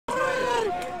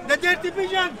the dirty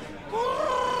pigeon.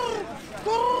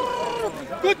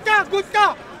 Gutta,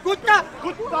 gutta, gutta,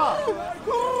 Gutta.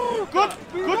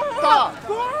 Gutta.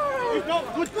 It's not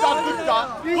gutta,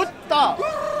 gutta.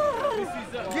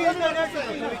 The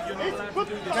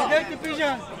dirty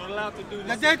pigeon.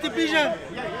 The dirty pigeon.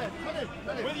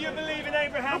 Whether you believe in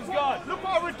Abraham's God. Look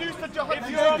what I reduced the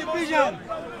jihadis. Dirty pigeon.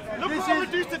 Look what I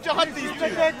reduced the jihadis The to.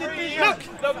 dirty pigeon. Look,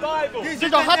 The Bible. This the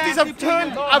is the jihadis dirty have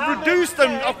turned, pigeon. I've reduced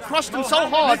them, I've crushed them so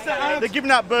hard, they're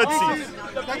giving out bird This seeds. is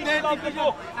the dirty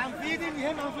pigeon. I'm feeding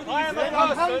him. I am a I'm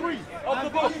person hungry. of the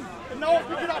book. No,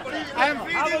 pick it up, buddy. I'm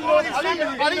feeding all his family.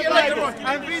 I'll eat it later on.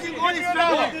 I'm feeding all his What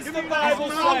family. does the Bible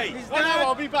say? His No, no, dad.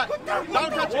 I'll be back. Don't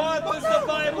touch it. What does the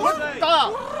Bible say?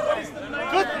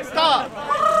 Good start.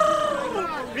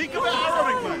 Speak about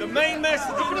Arabic, man. The main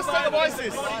message Look in at the the state of Bible ISIS.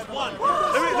 is one.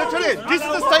 Let me tell you, this is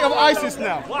the state of ISIS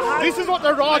now. This is what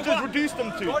the Raj has reduced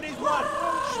them to. God is one.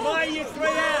 Shema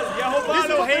Yisrael. Yehovah This is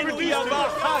what they Eloheinu reduced to.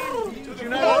 Yavachad. Do you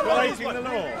know what breaking the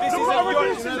law? This is Look what a I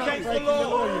reduced judgment them against the law.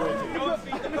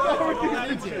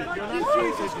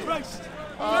 Jesus Christ.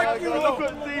 Look at Steve, look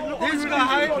what This you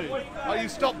guy- reduced them to. Oh, you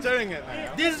stopped doing it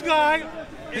now. This guy,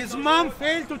 his mom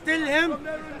failed to tell him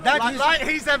that Like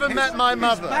he's ever met my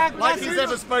mother. back Like he's message-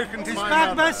 ever spoken to his my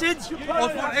back mother. message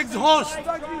was for ex-host,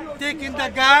 taking the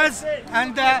gas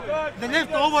and the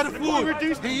leftover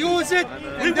food. He used it.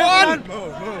 We and then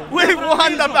won! We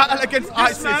won the battle against This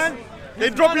ISIS. man, They're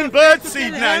his dropping mother bird failed to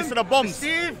seed tell now him, instead of bombs.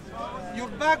 Steve, your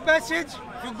back message,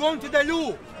 you're going to the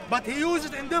loo. But he used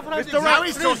it in different Mr. Now Raj,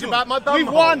 he's talking about my bum We've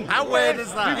hole. won. How weird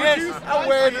is that? Yes. How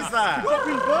weird is that?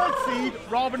 Dropping bird seed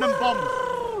rather than bombs.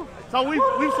 So we've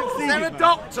succeeded. Is there a man.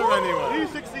 doctor anywhere? We've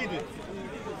succeeded.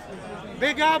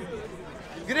 Big up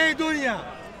Grey Dunya.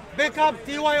 Big up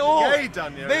TYO. Gay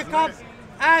Dunya, Big isn't up it?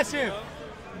 Asif.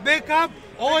 Big up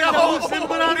all the Muslim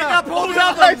brothers. Big up all the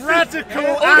other radical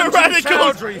All the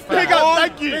anti-Chowdhury radicals. fans. Big up,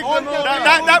 thank you. All the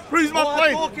That proves my who are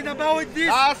point. talking about this.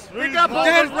 That's Big up all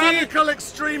the Dirty, radical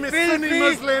extremist Sunni filthy-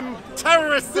 Muslim,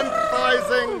 terrorist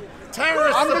sympathising,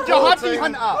 terrorist I'm the supporting jihadi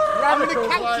hunter. I'm going to radicals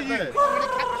capture like you. this. I'm going to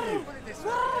capture you.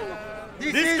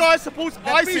 This This is guy supports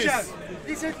the ISIS. pigeon.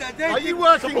 This is the dirty. Are you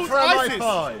working Supports for ISIS.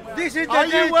 MI5? This is the Are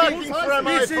you dirty. working for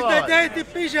This is the MI5? dirty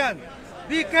pigeon.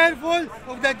 Be careful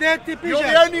of the dirty pigeon. You're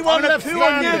the only one I'm gonna left poo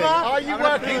on you. standing. Are you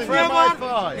working for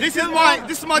MI5? This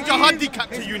is my jihadi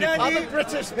capture uniform. Are the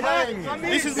British paying you?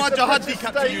 This is my the jihadi British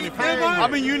capture state uniform. paying you?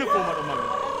 I'm in uniform at the moment.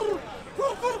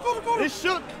 This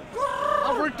shook.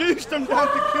 I've reduced them down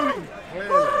to cooing.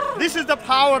 This is the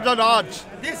power of the Raj.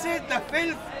 This is the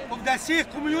filth of the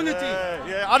Sikh community.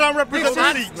 Yeah, I don't represent This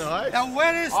the is Sikhs. Nice. the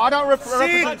worst I don't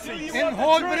represent Sikh in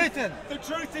whole Britain. The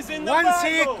truth is in the One Bible.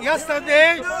 Sikh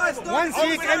yesterday, it's not. one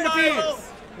Sikh Open the MP, Bible. one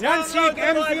Download Sikh the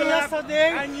MP Bible app yesterday,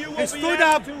 and you will he be stood able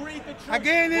up to read the truth.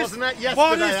 against Wasn't that yesterday,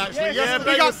 Boris, actually? Yes, Yesterday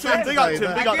big up was to him, big up to him,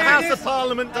 Saturday. big up The to House him. of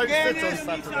Parliament don't sit on Against-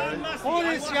 Saturday.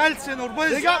 Boris Yeltsin or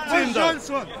Boris, Big up to him, Boris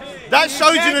though. Johnson. That He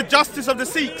shows you said, the justice of the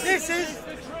Sikhs. This is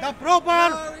the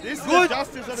proper, This is the good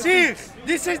justice of the Sikhs.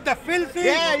 This is the filthy,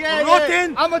 Yeah.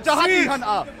 rotten I'm a jihadi Sikhs.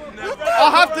 hunter. I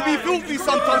have to be filthy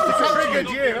sometimes to capture Triggered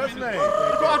you. you, hasn't he?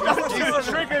 He's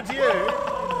triggered you.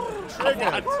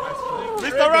 Triggered.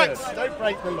 Mr. Rex, Don't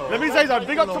break the law. let me say something.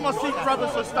 Big up to my Sikh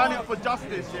brothers for standing up for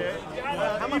justice, yeah?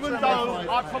 Even though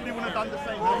I probably wouldn't have done the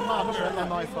same thing. How much at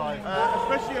MI5?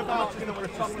 Especially about In the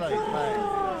British state, mate.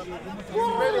 You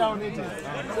really are an idiot.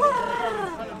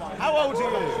 How old are you?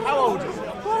 How old are you?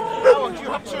 How old? Do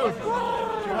you have children? Do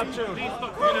you have children?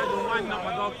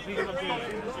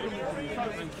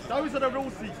 those are the real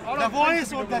Sikhs. I The don't voice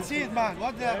think of the Sikh man.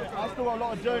 What the? I still got a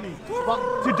lot of journey.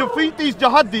 But to defeat these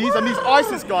jihadis and these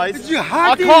ISIS guys, Jihadi.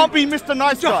 I can't be Mr.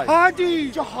 Nice Guy.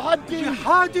 Jihadi. Jihadi.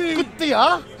 Jihadi.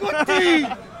 Kuttiya.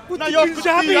 Kutti. No, you're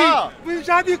Kuttiya.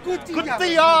 Punjabi Kuttiya.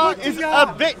 Kuttiya is a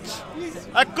bitch.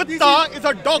 A kutta is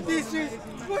a dog. This is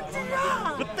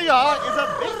Kuttiya. Kuttiya is a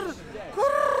bitch.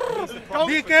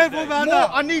 Be careful, More, brother.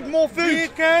 I need more Be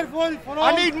food. careful from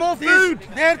I need more this food.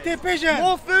 dirty pigeon.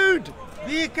 More food.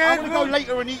 Be I'm careful. gonna go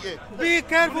later and eat it. Be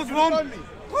careful from. We'll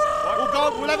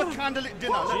have a candlelit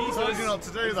dinner. I told you not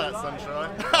to do that,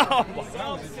 sunshine.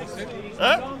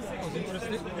 Huh?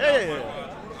 Yeah.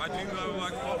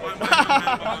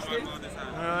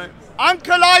 Alright.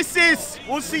 Uncle ISIS,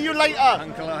 we'll see you later.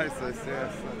 Uncle ISIS,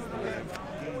 yes.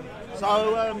 So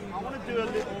I want to do a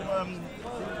little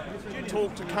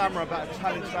talk to camera about a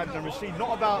challenge Saddam Rashid,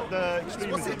 not about the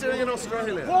extremism. What's he doing in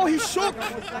Australia? Well, he's shook.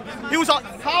 He was like,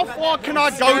 how far can I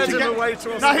go Scared to him get away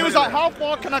to No, he was Australia. like, how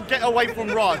far can I get away from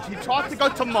Raj? He tried to go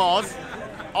to Mars,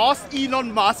 asked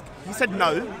Elon Musk, he said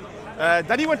no.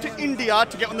 Then he went to India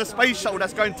to get on the space shuttle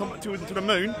that's going to the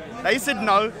moon. They said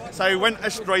no, so he went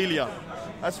Australia.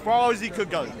 as far as he could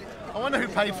go. I wonder who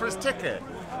paid for his ticket.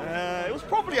 It was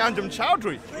probably Anjum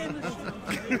Chowdhury.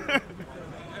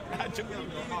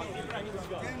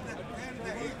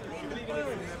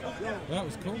 That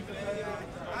was cool.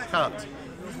 Cut.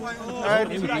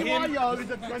 Let him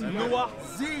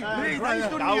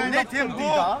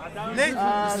go.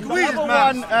 Let squeeze, Another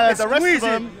man. one, the rest of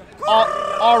them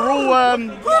are all.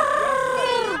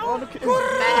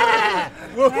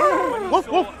 Woof,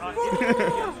 woof.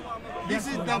 This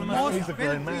is the most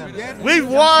filthy. We've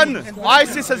won.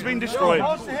 ISIS has been destroyed.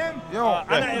 Yo,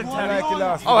 I like the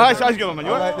last Oh, how's it going, man?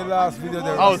 You I all right? like the last video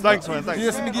there. Oh, thanks, man. Thanks.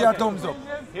 Yes, me give you a thumbs up.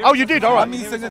 Oh, you did? All right. Me